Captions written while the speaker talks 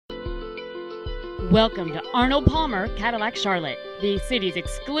Welcome to Arnold Palmer Cadillac Charlotte, the city's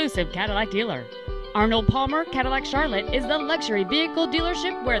exclusive Cadillac dealer. Arnold Palmer Cadillac Charlotte is the luxury vehicle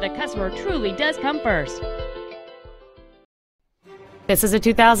dealership where the customer truly does come first. This is a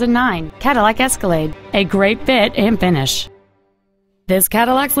 2009 Cadillac Escalade, a great fit and finish. This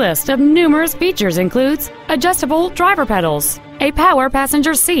Cadillac's list of numerous features includes adjustable driver pedals, a power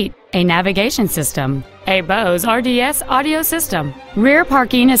passenger seat, a navigation system, a Bose RDS audio system, rear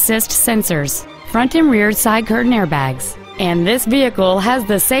parking assist sensors, front and rear side curtain airbags, and this vehicle has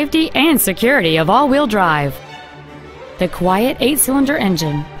the safety and security of all-wheel drive. The quiet 8-cylinder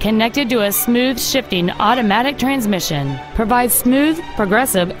engine, connected to a smooth shifting automatic transmission, provides smooth,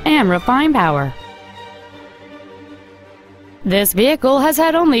 progressive, and refined power. This vehicle has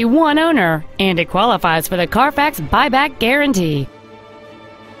had only one owner, and it qualifies for the Carfax buyback guarantee.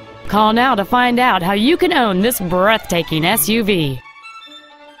 Call now to find out how you can own this breathtaking SUV.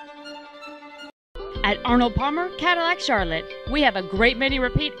 At Arnold Palmer Cadillac Charlotte, we have a great many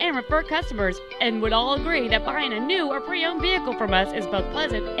repeat and refer customers and would all agree that buying a new or pre-owned vehicle from us is both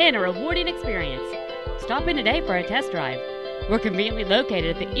pleasant and a rewarding experience. Stop in today for a test drive. We're conveniently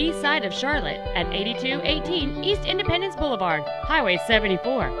located at the east side of Charlotte at 8218 East Independence Boulevard, Highway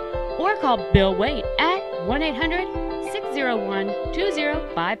 74, or call Bill Waite at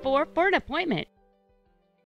 1-800-601-2054 for an appointment.